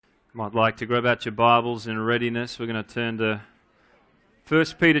Might like to grab out your Bibles in readiness. We're going to turn to 1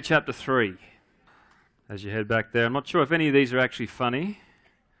 Peter chapter 3 as you head back there. I'm not sure if any of these are actually funny,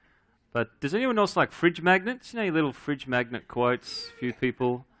 but does anyone else like fridge magnets? You know, your little fridge magnet quotes, a few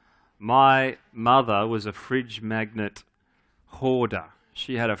people. My mother was a fridge magnet hoarder.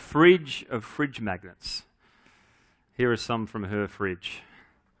 She had a fridge of fridge magnets. Here are some from her fridge.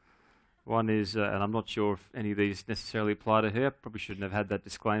 One is, and I'm not sure if any of these necessarily apply to her, probably shouldn't have had that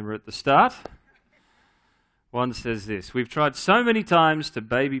disclaimer at the start. One says this: "We've tried so many times to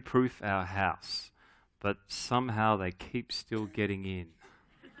baby-proof our house, but somehow they keep still getting in."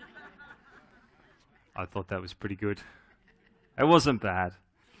 I thought that was pretty good. It wasn't bad.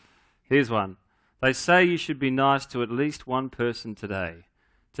 Here's one. "They say you should be nice to at least one person today.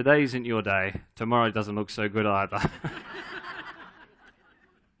 Today isn't your day. Tomorrow doesn't look so good either."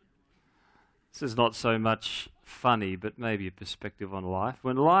 This is not so much funny, but maybe a perspective on life.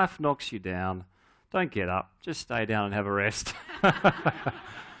 When life knocks you down, don't get up. Just stay down and have a rest.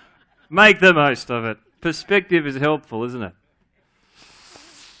 Make the most of it. Perspective is helpful, isn't it?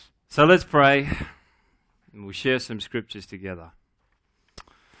 So let's pray, and we'll share some scriptures together.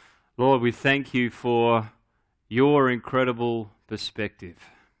 Lord, we thank you for your incredible perspective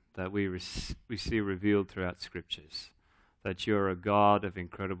that we see revealed throughout scriptures, that you're a God of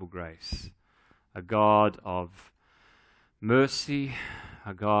incredible grace, a God of mercy,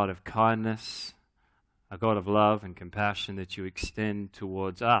 a God of kindness, a God of love and compassion that you extend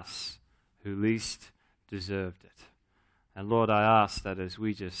towards us who least deserved it. And Lord, I ask that as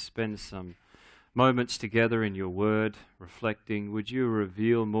we just spend some moments together in your word, reflecting, would you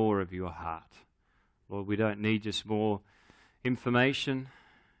reveal more of your heart? Lord, we don't need just more information,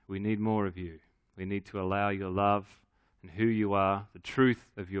 we need more of you. We need to allow your love and who you are, the truth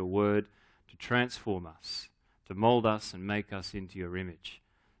of your word, to transform us, to mold us and make us into your image.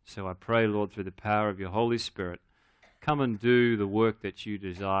 So I pray, Lord, through the power of your Holy Spirit, come and do the work that you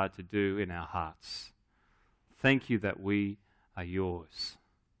desire to do in our hearts. Thank you that we are yours.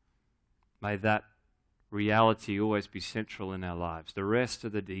 May that reality always be central in our lives. The rest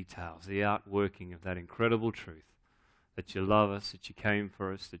of the details, the outworking of that incredible truth, that you love us, that you came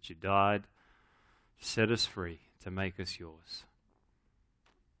for us, that you died to set us free, to make us yours.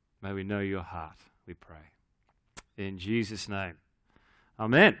 May we know your heart, we pray. In Jesus' name.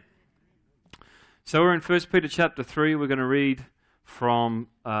 Amen. So we're in 1 Peter chapter 3. We're going to read from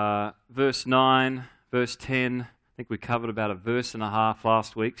verse 9, verse 10. I think we covered about a verse and a half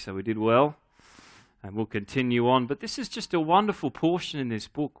last week, so we did well. And we'll continue on. But this is just a wonderful portion in this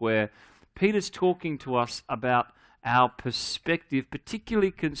book where Peter's talking to us about our perspective,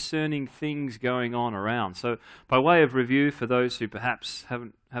 particularly concerning things going on around. So by way of review, for those who perhaps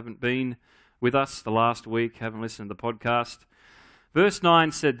haven't been with us the last week, haven't listened to the podcast, verse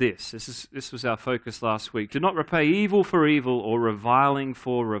 9 said this. This was our focus last week. "Do not repay evil for evil or reviling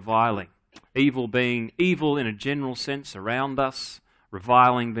for reviling." Evil being evil in a general sense around us,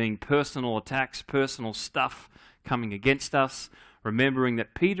 reviling being personal attacks, personal stuff coming against us. Remembering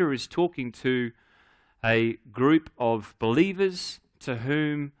that Peter is talking to a group of believers to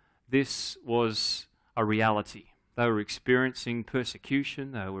whom this was a reality. They were experiencing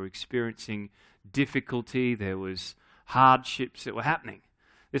persecution, they were experiencing difficulty, there was hardships that were happening.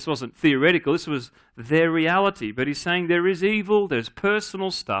 This wasn't theoretical, this was their reality. But he's saying there is evil, there's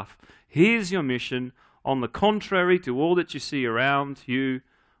personal stuff. Here's your mission. On the contrary to all that you see around you,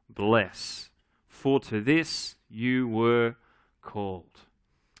 bless. For to this you were called.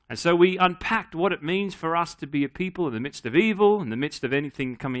 And so we unpacked what it means for us to be a people in the midst of evil, in the midst of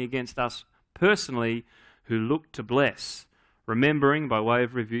anything coming against us personally, who look to bless. Remembering, by way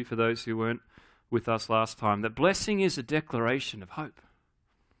of review for those who weren't with us last time, that blessing is a declaration of hope.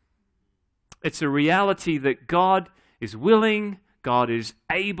 It's a reality that God is willing, God is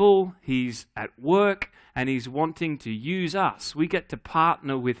able, He's at work, and He's wanting to use us. We get to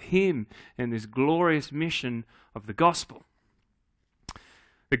partner with Him in this glorious mission of the gospel.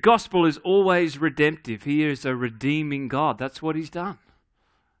 The gospel is always redemptive. He is a redeeming God. That's what He's done.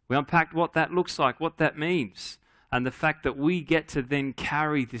 We unpacked what that looks like, what that means, and the fact that we get to then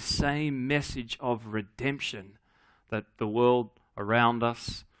carry the same message of redemption that the world around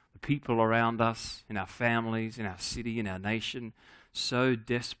us, the people around us, in our families, in our city, in our nation, so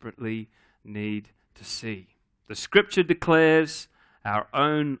desperately need to see. The scripture declares, our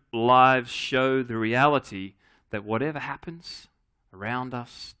own lives show the reality that whatever happens around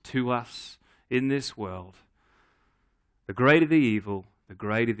us, to us, in this world, the greater the evil, the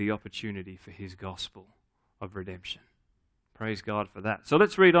greater the opportunity for His gospel of redemption. Praise God for that. So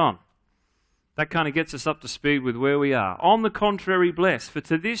let's read on. That kind of gets us up to speed with where we are. On the contrary, bless, for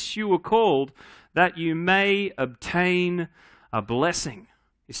to this you were called, that you may obtain a blessing.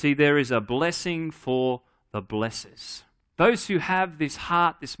 You see, there is a blessing for the blessers. Those who have this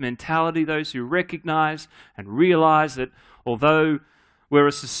heart, this mentality, those who recognize and realize that although we're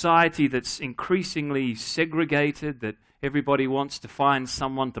a society that's increasingly segregated, that everybody wants to find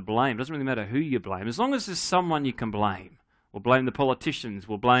someone to blame. It doesn't really matter who you blame. As long as there's someone you can blame. We'll blame the politicians,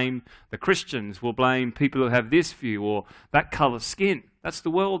 we'll blame the Christians, we'll blame people who have this view or that colour skin. That's the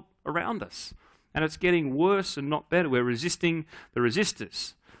world around us. And it's getting worse and not better. We're resisting the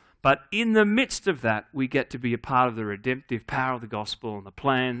resistors. But in the midst of that, we get to be a part of the redemptive power of the gospel and the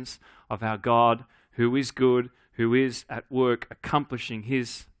plans of our God, who is good, who is at work accomplishing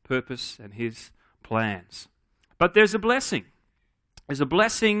his purpose and his plans. But there's a blessing. There's a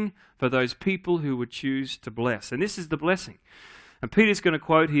blessing for those people who would choose to bless. And this is the blessing. And Peter's going to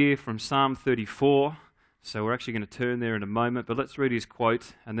quote here from Psalm 34. So we're actually going to turn there in a moment. But let's read his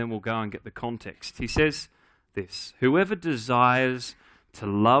quote and then we'll go and get the context. He says this: "Whoever desires to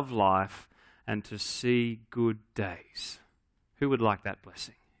love life and to see good days." Who would like that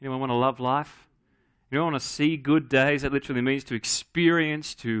blessing? Anyone want to love life? You want to see good days? That literally means to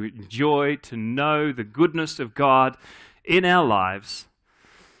experience, to enjoy, to know the goodness of God in our lives.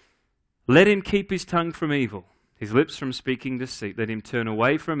 Let him keep his tongue from evil, his lips from speaking deceit. Let him turn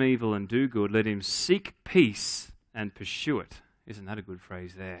away from evil and do good. Let him seek peace and pursue it. Isn't that a good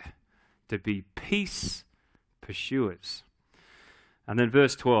phrase there? To be peace pursuers. And then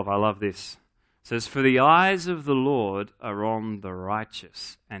verse 12, I love this. It says, "For the eyes of the Lord are on the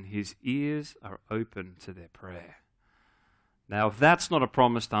righteous, and his ears are open to their prayer." Now, if that's not a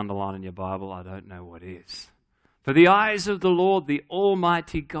promise to underline in your Bible, I don't know what is. For the eyes of the Lord, the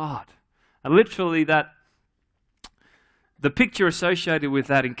Almighty God. And literally the picture associated with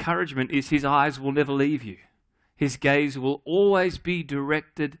that encouragement is his eyes will never leave you. His gaze will always be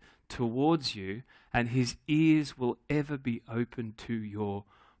directed towards you, and his ears will ever be open to your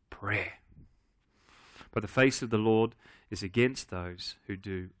prayer. But the face of the Lord is against those who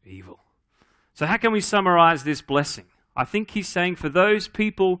do evil. So how can we summarize this blessing? I think he's saying for those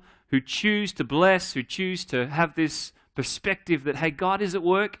people who choose to bless, who choose to have this perspective that, hey, God is at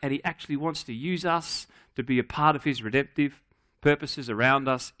work and he actually wants to use us to be a part of his redemptive purposes around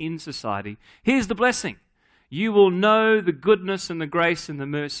us in society. Here's the blessing. You will know the goodness and the grace and the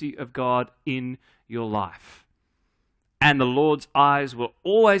mercy of God in your life. And the Lord's eyes will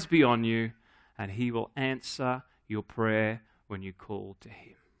always be on you, and he will answer your prayer when you call to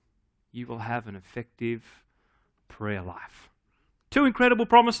him. You will have an effective prayer life. Two incredible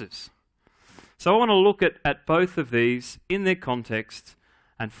promises. So I want to look at both of these in their context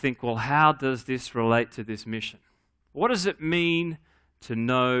and think, well, how does this relate to this mission? What does it mean to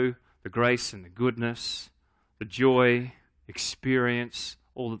know the grace and the goodness, the joy, experience,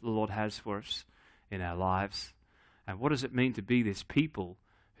 all that the Lord has for us in our lives? And what does it mean to be this people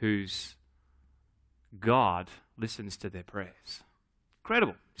whose God listens to their prayers?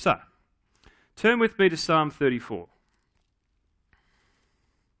 Incredible. So, turn with me to Psalm 34.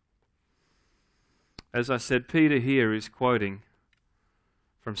 As I said, Peter here is quoting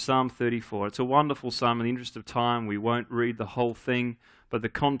from Psalm 34. It's a wonderful psalm. In the interest of time, we won't read the whole thing, but the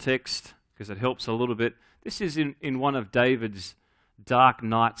context, because it helps a little bit. This is in one of David's dark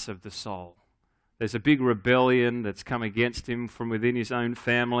nights of the soul. There's a big rebellion that's come against him from within his own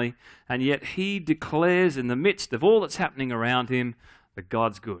family, and yet he declares in the midst of all that's happening around him that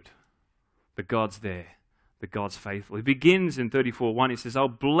God's good, that God's there, that God's faithful. He begins in 34:1. He says, "I'll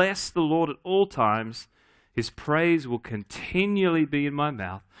bless the Lord at all times. His praise will continually be in my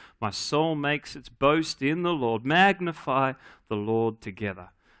mouth. My soul makes its boast in the Lord. Magnify the Lord together."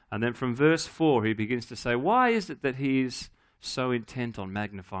 And then from verse 4, he begins to say, why is it that he is so intent on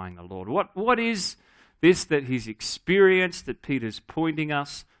magnifying the Lord? What is this that he's experienced that Peter's pointing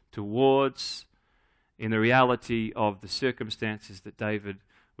us towards in the reality of the circumstances that David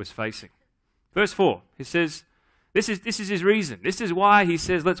was facing? Verse 4, he says, this is his reason. This is why he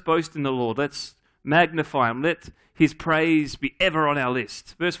says, let's boast in the Lord. Let's magnify him. Let his praise be ever on our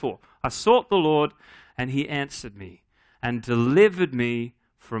list. Verse 4, "I sought the Lord, and he answered me and delivered me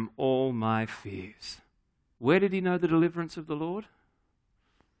from all my fears." Where did he know the deliverance of the Lord?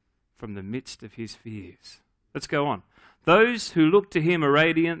 From the midst of his fears. Let's go on. "Those who look to him are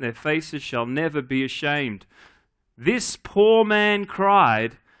radiant, their faces shall never be ashamed. This poor man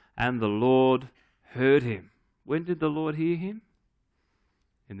cried, and the Lord heard him." When did the Lord hear him?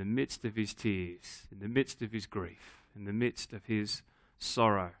 In the midst of his tears, in the midst of his grief, in the midst of his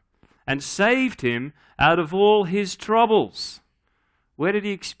sorrow, and saved him out of all his troubles. Where did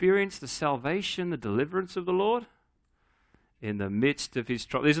he experience the salvation, the deliverance of the Lord? In the midst of his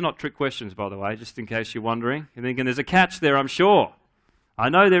trial. These are not trick questions, by the way, just in case you're wondering. You're thinking there's a catch there, I'm sure. I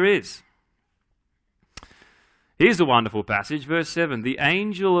know there is. Here's a wonderful passage, verse 7. The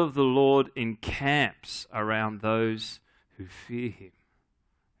angel of the Lord encamps around those who fear him.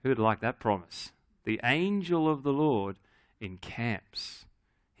 Who would like that promise? The angel of the Lord encamps.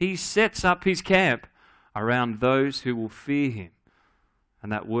 He sets up his camp around those who will fear him.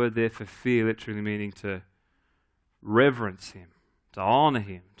 And that word there for fear literally meaning to reverence him, to honor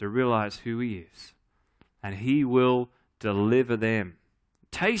him, to realize who he is. And he will deliver them.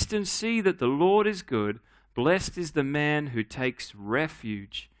 Taste and see that the Lord is good. Blessed is the man who takes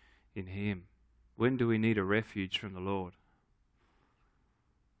refuge in him. When do we need a refuge from the Lord?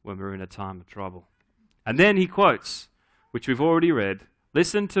 When we're in a time of trouble. And then he quotes, which we've already read,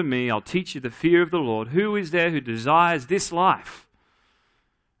 listen to me, I'll teach you the fear of the Lord. Who is there who desires this life?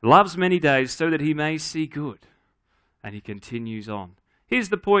 Loves many days so that he may see good. And he continues on. Here's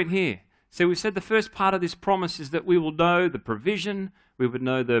the point here. So we said the first part of this promise is that we will know the provision, we would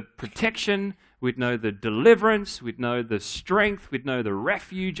know the protection, we'd know the deliverance, we'd know the strength, we'd know the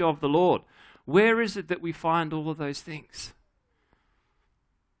refuge of the Lord. Where is it that we find all of those things?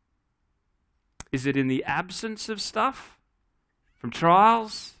 Is it in the absence of stuff? From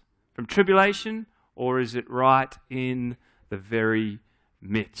trials? From tribulation? Or is it right in the very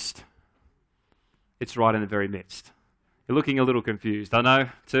midst? It's right in the very midst. You're looking a little confused. I know,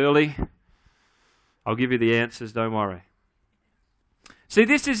 it's early. I'll give you the answers, don't worry. See,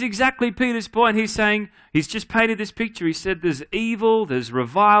 this is exactly Peter's point. He's saying, he's just painted this picture. He said there's evil, there's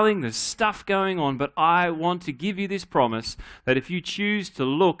reviling, there's stuff going on, but I want to give you this promise that if you choose to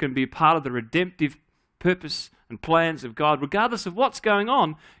look and be part of the redemptive purpose and plans of God, regardless of what's going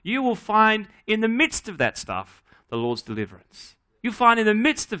on, you will find in the midst of that stuff the Lord's deliverance. You'll find in the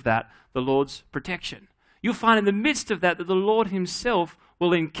midst of that the Lord's protection. You'll find in the midst of that the Lord himself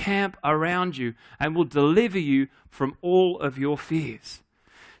will encamp around you and will deliver you from all of your fears.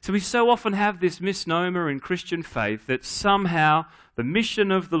 So we so often have this misnomer in Christian faith that somehow the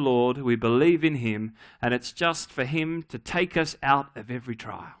mission of the Lord, we believe in him, and it's just for him to take us out of every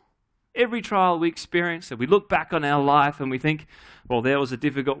trial. Every trial we experience, and we look back on our life and we think, well, there was a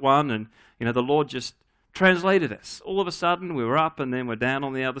difficult one, and the Lord just translated us. All of a sudden we were up and then we're down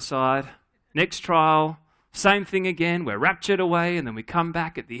on the other side. Next trial, same thing again, we're raptured away and then we come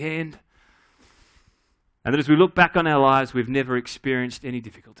back at the end. And that as we look back on our lives, we've never experienced any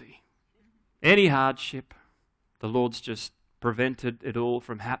difficulty, any hardship. The Lord's just prevented it all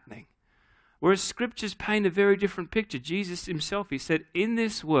from happening. Whereas scriptures paint a very different picture. Jesus himself, he said, in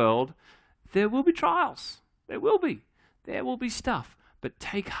this world, there will be trials. There will be. There will be stuff. But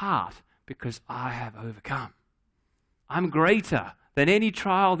take heart because I have overcome. I'm greater than any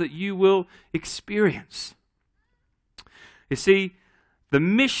trial that you will experience. You see, the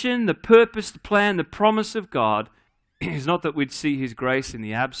mission, the purpose, the plan, the promise of God is not that we'd see his grace in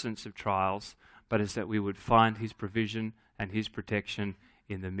the absence of trials, but is that we would find his provision and his protection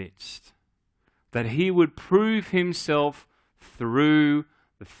in the midst. That he would prove himself through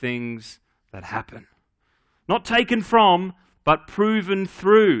the things that happen. Not taken from, but proven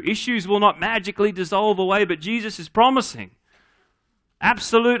through. Issues will not magically dissolve away, but Jesus is promising,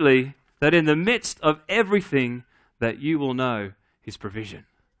 absolutely, that in the midst of everything, that you will know his provision,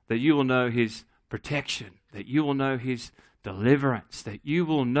 that you will know his protection, that you will know his deliverance, that you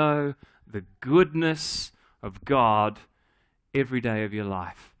will know the goodness of God every day of your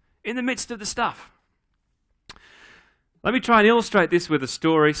life, in the midst of the stuff. Let me try and illustrate this with a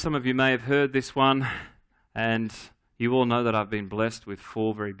story. Some of you may have heard this one, and you all know that I've been blessed with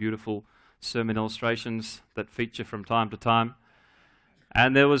 4 very beautiful sermon illustrations that feature from time to time.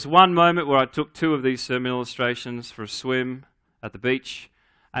 And there was one moment where I took 2 of these sermon illustrations for a swim at the beach.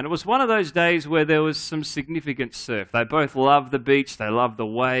 And it was one of those days where there was some significant surf. They both love the beach, they love the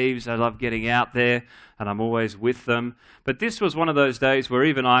waves, they love getting out there, and I'm always with them. But this was one of those days where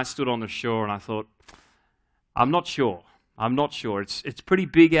even I stood on the shore and I thought, I'm not sure. It's pretty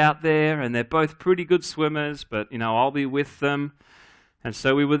big out there, and they're both pretty good swimmers, but I'll be with them. And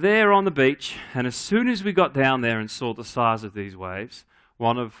so we were there on the beach, and as soon as we got down there and saw the size of these waves,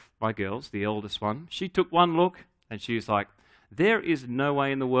 one of my girls, the eldest one, she took one look and she was like, there is no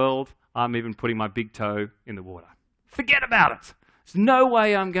way in the world I'm even putting my big toe in the water. Forget about it. There's no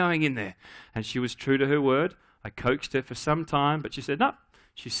way I'm going in there. And she was true to her word. I coaxed her for some time, but she said no.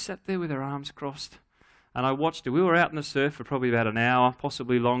 She sat there with her arms crossed, and I watched her. We were out in the surf for probably about an hour,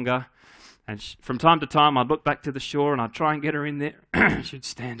 possibly longer. And from time to time, I'd look back to the shore and I'd try and get her in there. She'd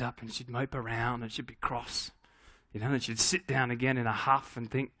stand up and she'd mope around and she'd be cross. And she'd sit down again in a huff and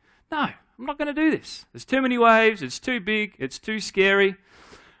think, no, I'm not going to do this. There's too many waves, it's too big, it's too scary.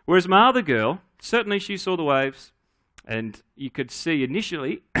 Whereas my other girl, certainly she saw the waves, and you could see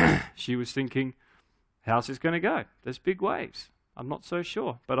initially she was thinking, how's this going to go? There's big waves. I'm not so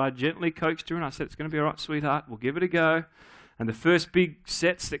sure. But I gently coaxed her and I said, it's going to be all right, sweetheart. We'll give it a go. And the first big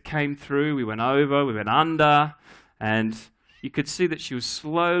sets that came through, we went over, we went under, and you could see that she was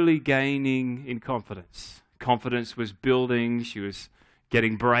slowly gaining in confidence. Confidence was building. She was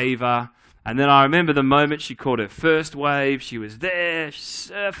getting braver. And then I remember the moment she caught her first wave. She was there,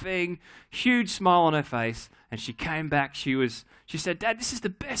 surfing, huge smile on her face. And she came back. She said, Dad, this is the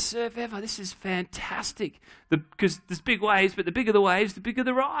best surf ever. This is fantastic. Because there's big waves, but the bigger the waves, the bigger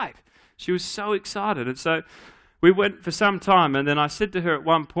the ride. She was so excited. And so we went for some time. And then I said to her at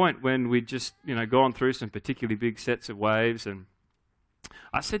one point when we'd just, gone through some particularly big sets of waves, and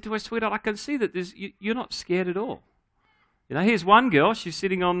I said to her, sweetheart, I can see that you're not scared at all. Here's one girl, she's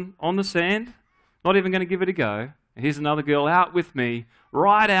sitting on the sand, not even going to give it a go. And here's another girl out with me,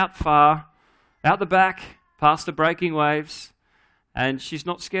 right out far, out the back, past the breaking waves, and she's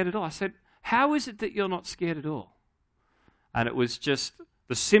not scared at all. I said, how is it that you're not scared at all? And it was just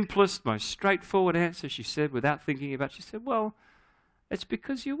the simplest, most straightforward answer she said without thinking about it. She said, well, it's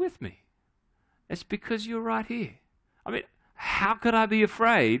because you're with me. It's because you're right here. I mean, how could I be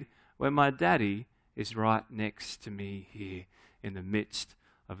afraid when my daddy is right next to me here in the midst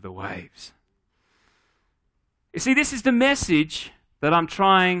of the waves? You see, this is the message that I'm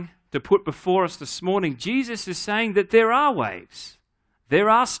trying to put before us this morning. Jesus is saying that there are waves, there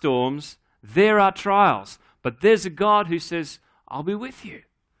are storms, there are trials, but there's a God who says, I'll be with you.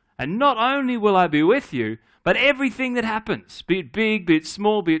 And not only will I be with you, but everything that happens, be it big, be it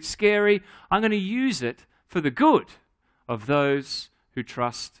small, be it scary, I'm going to use it for the good of those who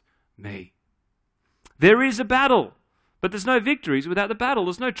trust me. There is a battle, but there's no victories without the battle.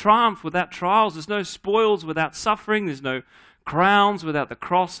 There's no triumph without trials. There's no spoils without suffering. There's no crowns without the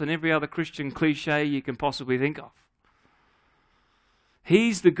cross and every other Christian cliche you can possibly think of.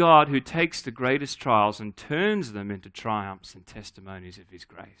 He's the God who takes the greatest trials and turns them into triumphs and testimonies of his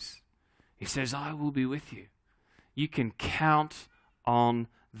grace. He says, I will be with you. You can count on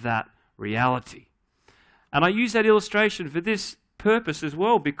that reality. And I use that illustration for this purpose as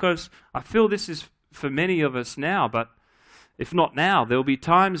well, because I feel this is for many of us now, but if not now, there'll be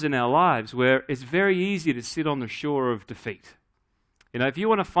times in our lives where it's very easy to sit on the shore of defeat. If you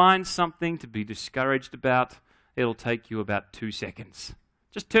want to find something to be discouraged about, it'll take you about 2 seconds.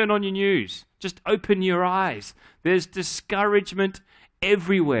 Just turn on your news. Just open your eyes. There's discouragement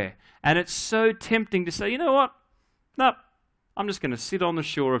everywhere. And it's so tempting to say, you know what? No, I'm just going to sit on the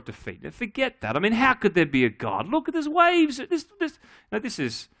shore of defeat. Now, forget that. I mean, how could there be a God? Look at these waves. This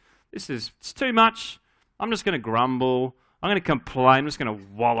is it's too much. I'm just going to grumble. I'm going to complain. I'm just going to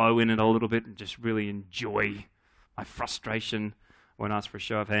wallow in it a little bit and just really enjoy my frustration. I won't ask for a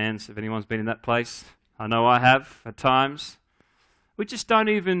show of hands if anyone's been in that place. I know I have at times. We just don't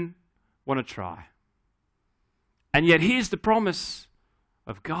even want to try. And yet here's the promise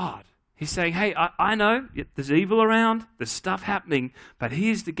of God. He's saying, hey, I know there's evil around, there's stuff happening, but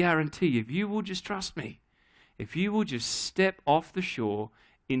here's the guarantee. If you will just trust me, if you will just step off the shore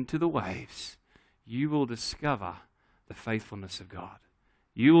into the waves, you will discover the faithfulness of God.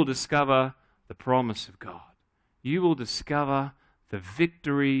 You will discover the promise of God. You will discover the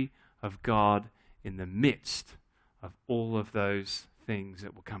victory of God in the midst of all of those things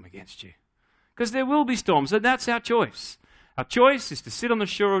that will come against you. Because there will be storms, and that's our choice. Our choice is to sit on the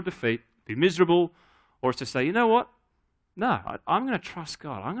shore of defeat, be miserable, or it's to say, you know what? No, I'm going to trust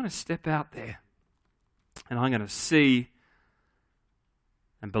God. I'm going to step out there, and I'm going to see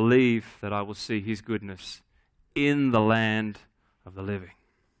and believe that I will see his goodness in the land of the living.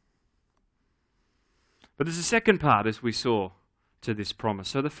 But there's a second part, as we saw, to this promise.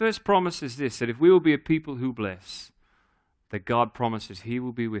 So the first promise is this, that if we will be a people who bless, that God promises he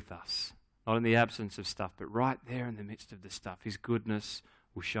will be with us. Not in the absence of stuff, but right there in the midst of the stuff. His goodness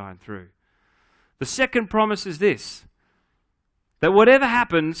will shine through. The second promise is this, that whatever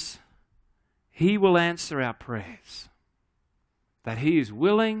happens, he will answer our prayers. That he is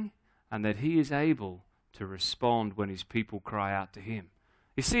willing and that he is able to respond when his people cry out to him.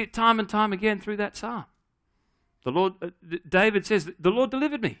 You see it time and time again through that psalm. The Lord, David says, the Lord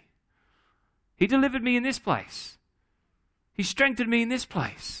delivered me. He delivered me in this place. He strengthened me in this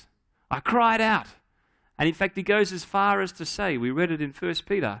place. I cried out. And in fact, he goes as far as to say, we read it in 1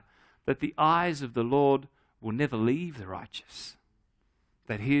 Peter, that the eyes of the Lord will never leave the righteous.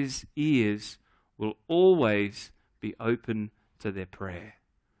 That his ears will always be open to their prayer.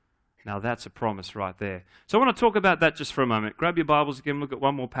 Now that's a promise right there. So I want to talk about that just for a moment. Grab your Bibles again, look at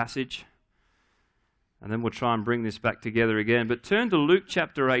one more passage, and then we'll try and bring this back together again. But turn to Luke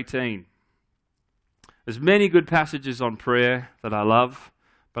chapter 18. There's many good passages on prayer that I love,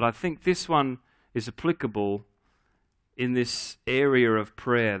 but I think this one is applicable in this area of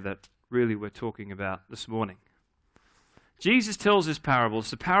prayer that really we're talking about this morning. Jesus tells this parable.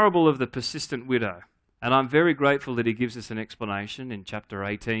 It's the parable of the persistent widow. And I'm very grateful that he gives us an explanation in chapter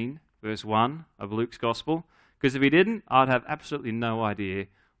 18, verse 1 of Luke's Gospel, because if he didn't, I'd have absolutely no idea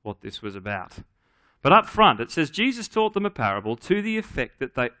what this was about. But up front, it says, Jesus taught them a parable to the effect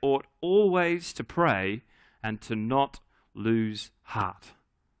that they ought always to pray and to not lose heart.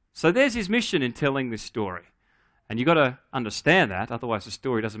 So there's his mission in telling this story. And you've got to understand that, otherwise the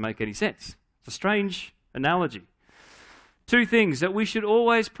story doesn't make any sense. It's a strange analogy. Two things: that we should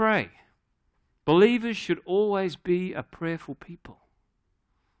always pray. Believers should always be a prayerful people.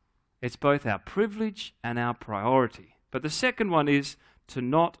 It's both our privilege and our priority. But the second one is to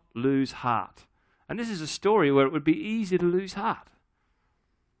not lose heart. And this is a story where it would be easy to lose heart.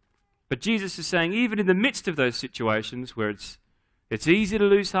 But Jesus is saying, even in the midst of those situations where it's easy to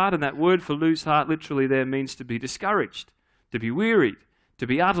lose heart, and that word for lose heart literally there means to be discouraged, to be wearied, to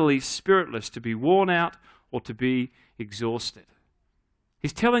be utterly spiritless, to be worn out, or to be exhausted.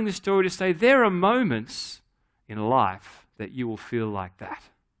 He's telling the story to say there are moments in life that you will feel like that.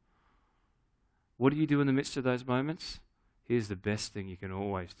 What do you do in the midst of those moments? Here's the best thing you can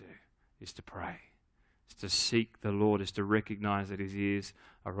always do, is to pray. It's to seek the Lord, is to recognize that his ears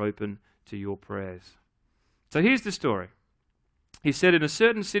are open to your prayers. So here's the story. He said, in a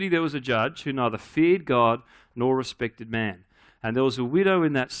certain city there was a judge who neither feared God nor respected man. And there was a widow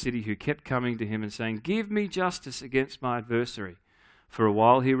in that city who kept coming to him and saying, "Give me justice against my adversary." For a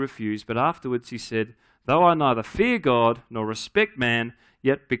while he refused, but afterwards he said, "Though I neither fear God nor respect man,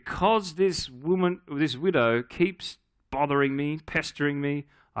 yet because this widow keeps bothering me, pestering me,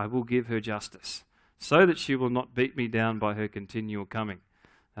 I will give her justice, so that she will not beat me down by her continual coming."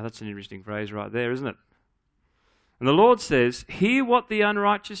 Now that's an interesting phrase right there, isn't it? And the Lord says, "Hear what the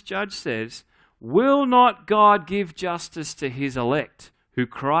unrighteous judge says. Will not God give justice to his elect, who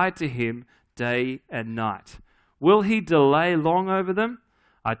cry to him day and night? Will he delay long over them?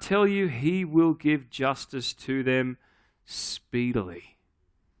 I tell you, he will give justice to them speedily."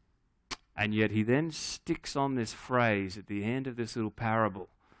 And yet he then sticks on this phrase at the end of this little parable.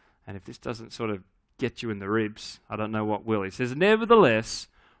 And if this doesn't sort of get you in the ribs, I don't know what will. He says, "Nevertheless,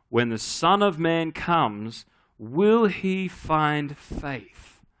 when the Son of Man comes, will he find faith?"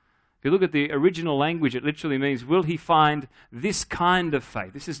 If you look at the original language, it literally means, will he find this kind of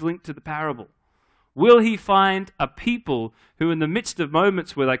faith? This is linked to the parable. Will he find a people who in the midst of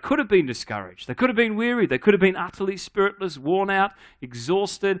moments where they could have been discouraged, they could have been weary, they could have been utterly spiritless, worn out,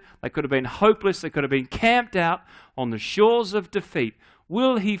 exhausted, they could have been hopeless, they could have been camped out on the shores of defeat.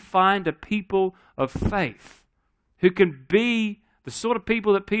 Will he find a people of faith who can be the sort of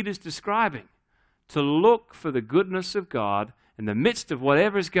people that Peter's describing, to look for the goodness of God in the midst of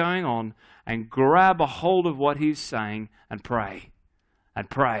whatever is going on and grab a hold of what he's saying and pray and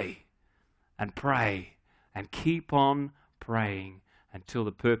pray and pray and keep on praying until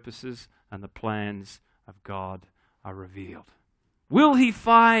the purposes and the plans of God are revealed. Will he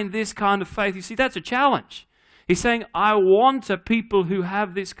find this kind of faith? You see, that's a challenge. He's saying, I want a people who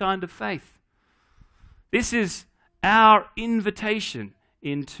have this kind of faith. This is our invitation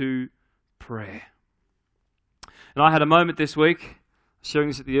into prayer. And I had a moment this week, sharing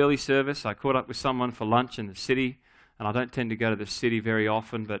this at the early service. I caught up with someone for lunch in the city, and I don't tend to go to the city very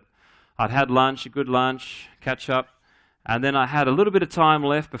often, but I'd had lunch, a good lunch, catch up, and then I had a little bit of time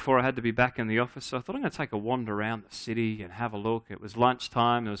left before I had to be back in the office, so I thought I'm going to take a wander around the city and have a look. It was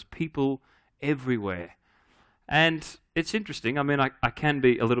lunchtime, there was people everywhere. And it's interesting, I mean, I can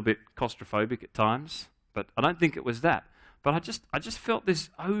be a little bit claustrophobic at times, but I don't think it was that. But I just felt this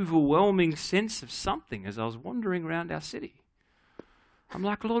overwhelming sense of something as I was wandering around our city. I'm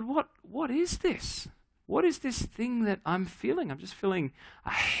like, Lord, what is this? What is this thing that I'm feeling? I'm just feeling a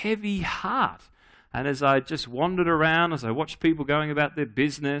heavy heart. And as I just wandered around, as I watched people going about their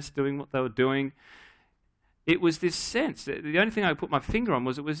business, doing what they were doing, it was this sense. The only thing I put my finger on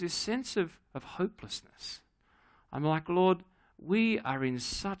was it was this sense of hopelessness. I'm like, Lord, we are in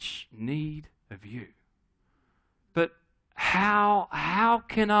such need of you. But how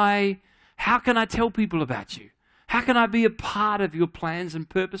can I tell people about you? How can I be a part of your plans and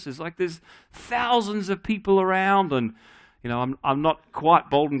purposes? Like there's thousands of people around, and you know I'm not quite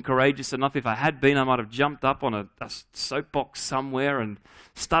bold and courageous enough. If I had been, I might have jumped up on a soapbox somewhere and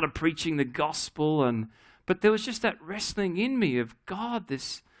started preaching the gospel. But there was just that wrestling in me of God,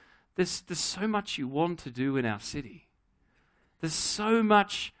 this there's so much you want to do in our city. There's so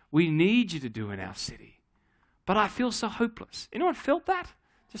much we need you to do in our city. But I feel so hopeless. Anyone felt that?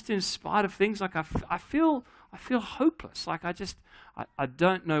 Just in spite of things, like I feel hopeless. Like I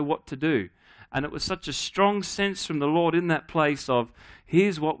don't know what to do. And it was such a strong sense from the Lord in that place of,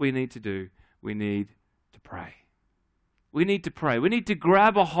 here's what we need to do. We need to pray. We need to pray. We need to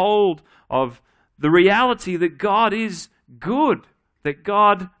grab a hold of the reality that God is good, that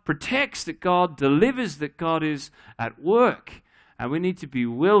God protects, that God delivers, that God is at work. And we need to be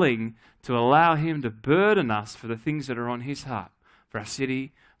willing to allow Him to burden us for the things that are on His heart, for our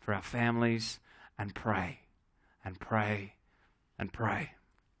city, for our families, and pray, and pray, and pray.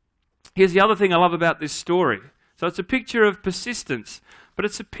 Here's the other thing I love about this story. So it's a picture of persistence, but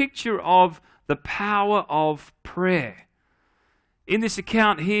it's a picture of the power of prayer. In this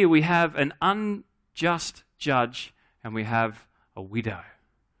account here, we have an unjust judge and we have a widow.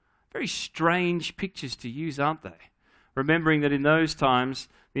 Very strange pictures to use, aren't they? Remembering that in those times,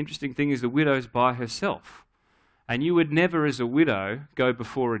 the interesting thing is the widow's by herself. And you would never, as a widow, go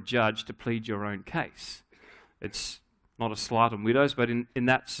before a judge to plead your own case. It's not a slight on widows, but in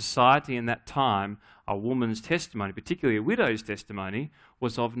that society, in that time, a woman's testimony, particularly a widow's testimony,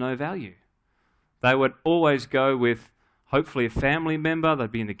 was of no value. They would always go with, hopefully, a family member.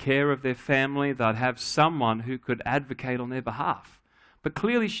 They'd be in the care of their family. They'd have someone who could advocate on their behalf. But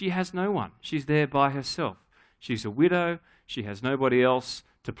clearly she has no one. She's there by herself. She's a widow. She has nobody else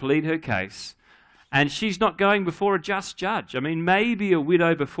to plead her case. And she's not going before a just judge. I mean, maybe a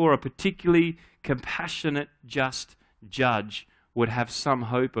widow before a particularly compassionate, just judge would have some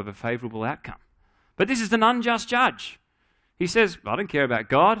hope of a favorable outcome. But this is an unjust judge. He says, I don't care about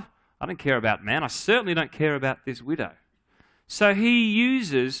God. I don't care about man. I certainly don't care about this widow. So he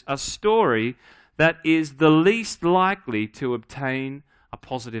uses a story that is the least likely to obtain a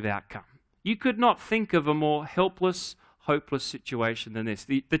positive outcome. You could not think of a more helpless, hopeless situation than this.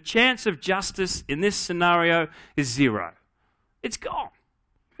 The chance of justice in this scenario is zero. It's gone.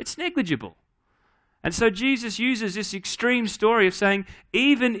 It's negligible. And so Jesus uses this extreme story of saying,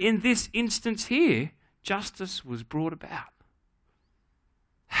 even in this instance here, justice was brought about.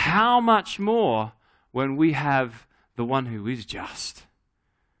 How much more when we have the one who is just,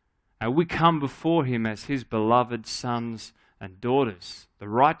 and we come before Him as His beloved sons and daughters, the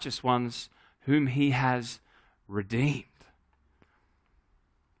righteous ones whom He has redeemed.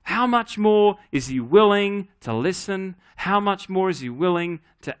 How much more is He willing to listen? How much more is He willing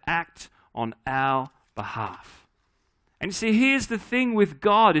to act on our behalf? And you see, here's the thing with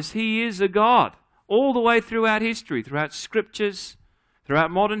God, is He is a God. All the way throughout history, throughout scriptures,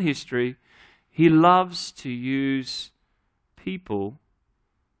 throughout modern history, He loves to use people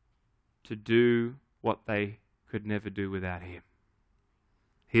to do what they could never do without Him.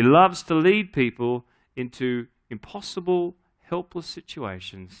 He loves to lead people into impossible, helpless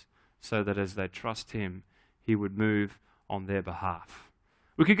situations so that as they trust Him, He would move on their behalf.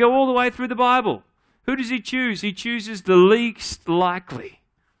 We could go all the way through the Bible. Who does He choose? He chooses the least likely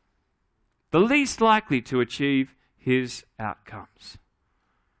to achieve His outcomes.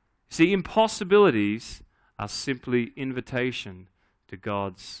 See, impossibilities are simply invitation to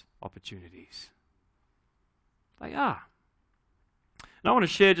God's opportunities. They are. And I want to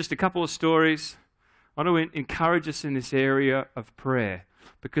share just a couple of stories. I want to encourage us in this area of prayer,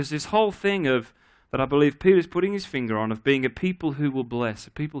 because this whole thing of that I believe Peter's putting his finger on, of being a people who will bless,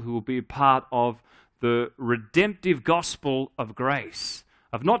 a people who will be a part of the redemptive gospel of grace,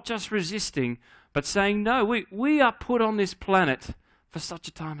 of not just resisting, but saying, no, we are put on this planet for such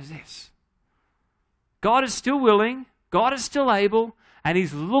a time as this. God is still willing, God is still able, and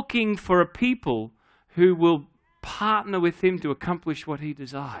He's looking for a people who will partner with Him to accomplish what He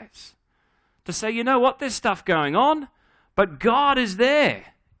desires. To say, you know what, there's stuff going on, but God is there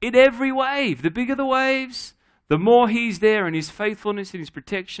in every wave. The bigger the waves, the more He's there in His faithfulness, in His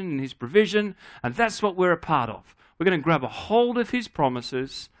protection, in His provision, and that's what we're a part of. We're going to grab a hold of His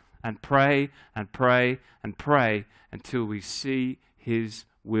promises and pray and pray and pray until we see His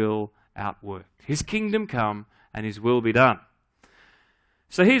will outworked. His kingdom come and His will be done.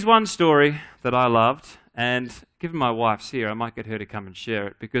 So here's one story that I loved, and given my wife's here, I might get her to come and share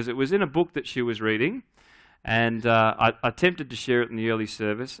it, because it was in a book that she was reading, and I attempted to share it in the early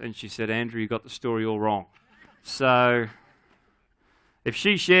service, and she said, Andrew, you got the story all wrong. So if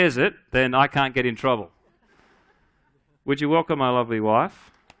she shares it, then I can't get in trouble. Would you welcome my lovely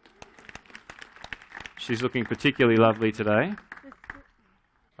wife? She's looking particularly lovely today.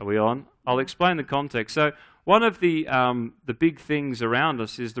 Are we on? I'll explain the context. So one of the big things around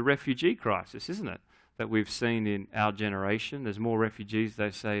us is the refugee crisis, isn't it? that we've seen in our generation. There's more refugees, they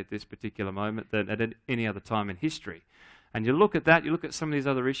say, at this particular moment than at any other time in history. And you look at that, you look at some of these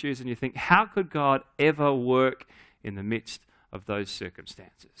other issues, and you think, how could God ever work in the midst of those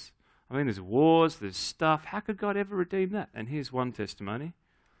circumstances? I mean, there's wars, there's stuff. How could God ever redeem that? And here's one testimony.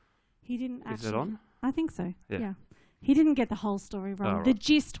 He didn't actually. Is it on? I think so, Yeah. He didn't get the whole story wrong. Right. The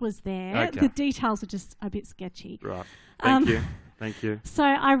gist was there. Okay. The details are just a bit sketchy. Right. Thank you. Thank you. So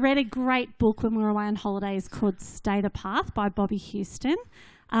I read a great book when we were away on holidays called Stay the Path by Bobby Houston.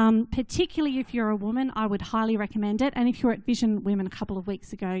 Particularly if you're a woman, I would highly recommend it. And if you're at Vision Women a couple of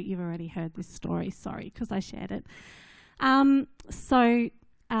weeks ago, you've already heard this story. Sorry, because I shared it.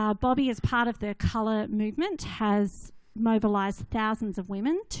 Bobby, as part of the Colour movement, has mobilised thousands of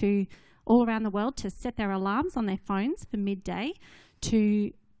women to all around the world to set their alarms on their phones for midday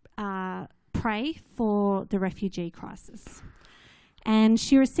to pray for the refugee crisis. And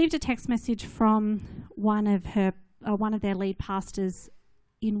she received a text message from one of their lead pastors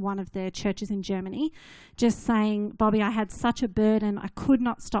in one of their churches in Germany, just saying, Bobby, I had such a burden, I could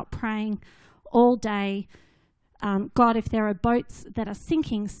not stop praying all day. God, if there are boats that are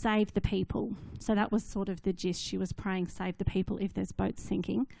sinking, save the people. So that was sort of the gist. She was praying, save the people if there's boats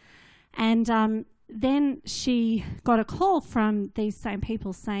sinking. And then she got a call from these same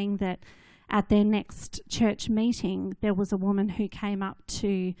people saying that at their next church meeting, there was a woman who came up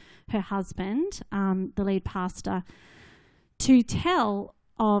to her husband, the lead pastor, to tell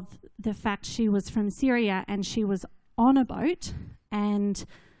of the fact she was from Syria and she was on a boat and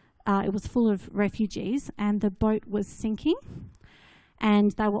it was full of refugees and the boat was sinking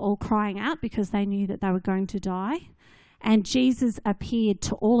and they were all crying out because they knew that they were going to die. And Jesus appeared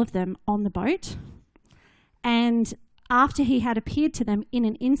to all of them on the boat. And after he had appeared to them, in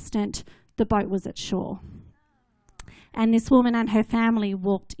an instant, the boat was at shore. And this woman and her family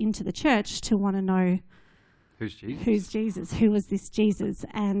walked into the church to want to know who's Jesus, who was this Jesus,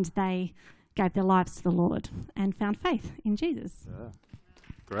 and they gave their lives to the Lord and found faith in Jesus. Yeah.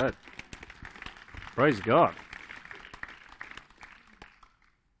 Great. Praise God.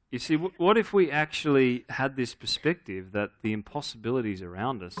 You see, what if we actually had this perspective that the impossibilities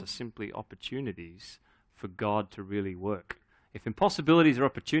around us are simply opportunities for God to really work? If impossibilities are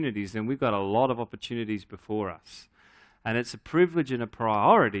opportunities, then we've got a lot of opportunities before us. And it's a privilege and a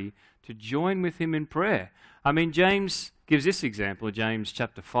priority to join with him in prayer. I mean, James gives this example in James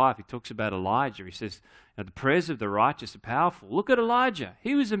chapter 5. He talks about Elijah. He says, the prayers of the righteous are powerful. Look at Elijah.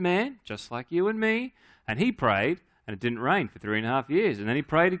 He was a man just like you and me, and he prayed, and it didn't rain for 3.5 years. And then he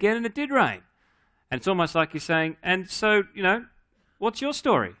prayed again, and it did rain. And it's almost like he's saying, and so, what's your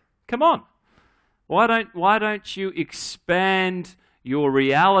story? Come on. Why don't you expand your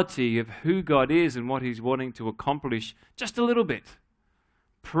reality of who God is and what he's wanting to accomplish just a little bit?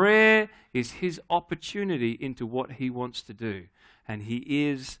 Prayer is his opportunity into what he wants to do, and he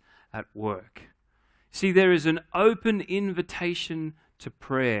is at work. See, there is an open invitation to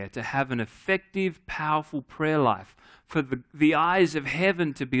prayer, to have an effective, powerful prayer life, for the eyes of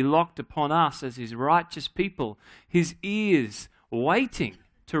heaven to be locked upon us as his righteous people, his ears waiting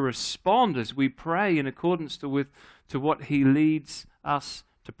to respond as we pray in accordance to what he leads us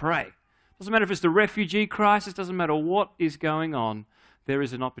to pray. Doesn't matter if it's the refugee crisis, doesn't matter what is going on, there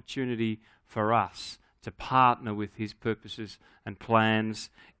is an opportunity for us to partner with his purposes and plans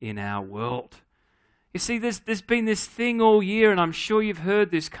in our world. You see, there's been this thing all year, and I'm sure you've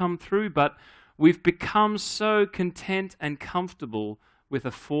heard this come through, but we've become so content and comfortable with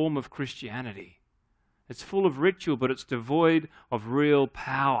a form of Christianity. It's full of ritual, but it's devoid of real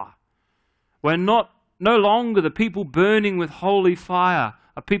power. We're no longer the people burning with holy fire,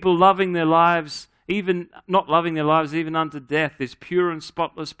 are people loving their lives, even not loving their lives even unto death, this pure and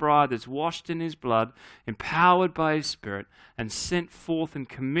spotless bride that's washed in his blood, empowered by his Spirit, and sent forth and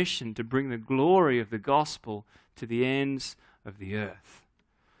commissioned to bring the glory of the gospel to the ends of the earth.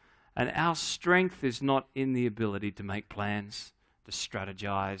 And our strength is not in the ability to make plans, to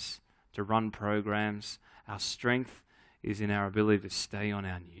strategize, to run programs. Our strength is in our ability to stay on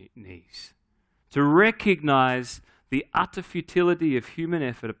our knees, to recognize the utter futility of human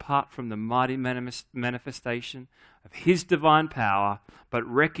effort apart from the mighty manifestation of his divine power, but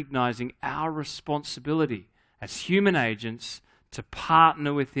recognizing our responsibility as human agents to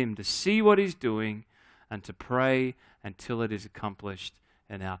partner with him, to see what he's doing, and to pray until it is accomplished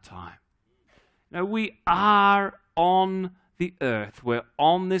in our time. Now, we are on the earth. We're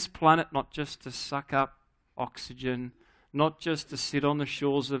on this planet not just to suck up oxygen, not just to sit on the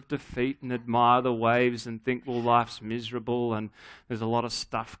shores of defeat and admire the waves and think, well, life's miserable and there's a lot of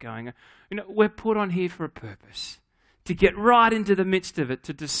stuff going on. We're put on here for a purpose. to get right into the midst of it,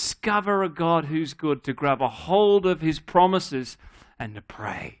 to discover a God who's good, to grab a hold of his promises and to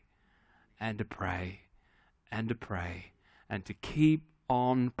pray and to pray and to pray and to keep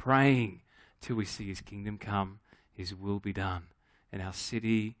on praying till we see his kingdom come, his will be done in our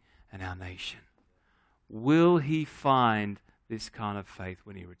city and our nation. Will he find this kind of faith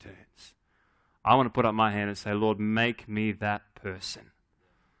when he returns? I want to put up my hand and say, Lord, make me that person.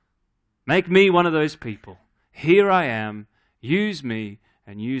 Make me one of those people. Here I am. Use me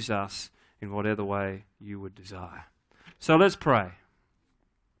and use us in whatever way you would desire. So let's pray.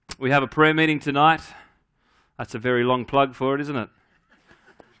 We have a prayer meeting tonight. That's a very long plug for it, isn't it?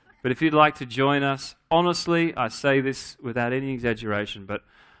 But if you'd like to join us, honestly, I say this without any exaggeration, but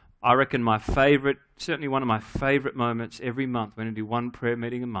I reckon certainly one of my favorite moments every month when I do one prayer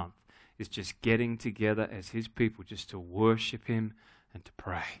meeting a month is just getting together as his people just to worship him and to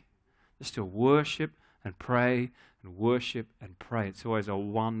pray. Just to worship and pray and worship and pray. It's always a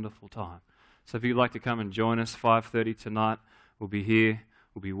wonderful time. So if you'd like to come and join us, 5:30 tonight, we'll be here,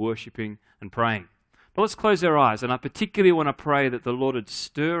 we'll be worshiping and praying. But let's close our eyes, and I particularly want to pray that the Lord would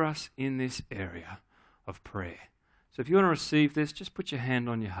stir us in this area of prayer. So if you want to receive this, just put your hand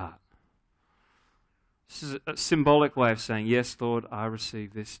on your heart. This is a symbolic way of saying, yes, Lord, I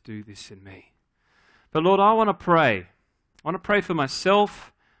receive this, do this in me. But Lord, I want to pray. I want to pray for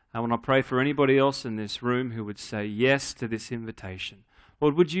myself. I want to pray for anybody else in this room who would say yes to this invitation.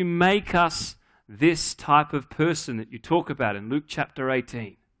 Lord, would you make us this type of person that you talk about in Luke chapter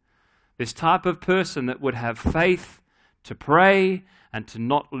 18? This type of person that would have faith to pray and to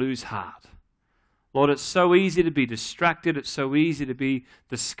not lose heart. Lord, it's so easy to be distracted. It's so easy to be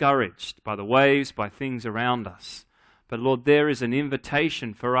discouraged by the waves, by things around us. But Lord, there is an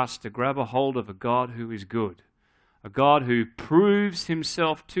invitation for us to grab a hold of a God who is good. A God who proves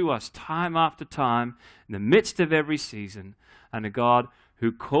himself to us time after time in the midst of every season. And a God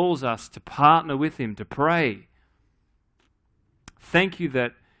who calls us to partner with him to pray. Thank you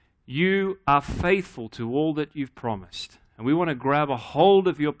that you are faithful to all that you've promised. And we want to grab a hold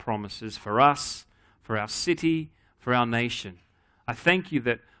of your promises for us, for our city, for our nation. I thank you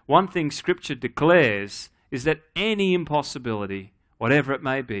that one thing Scripture declares is that any impossibility, whatever it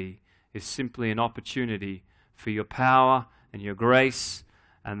may be, is simply an opportunity for your power and your grace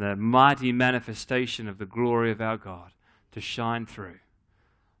and the mighty manifestation of the glory of our God to shine through.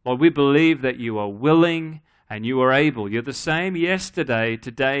 Lord, we believe that you are willing and you are able. You're the same yesterday,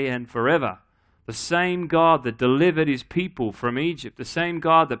 today, and forever. The same God that delivered his people from Egypt. The same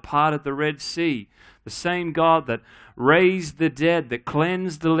God that parted the Red Sea. The same God that raised the dead, that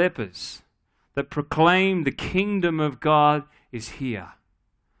cleansed the lepers, that proclaimed the kingdom of God is here.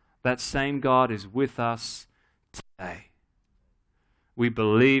 That same God is with us today. We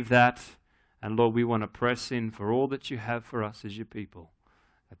believe that, and Lord, we want to press in for all that you have for us as your people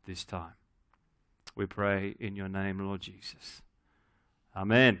at this time. We pray in your name, Lord Jesus.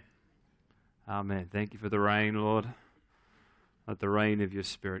 Amen. Amen. Thank you for the rain, Lord. Let the rain of your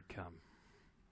Spirit come.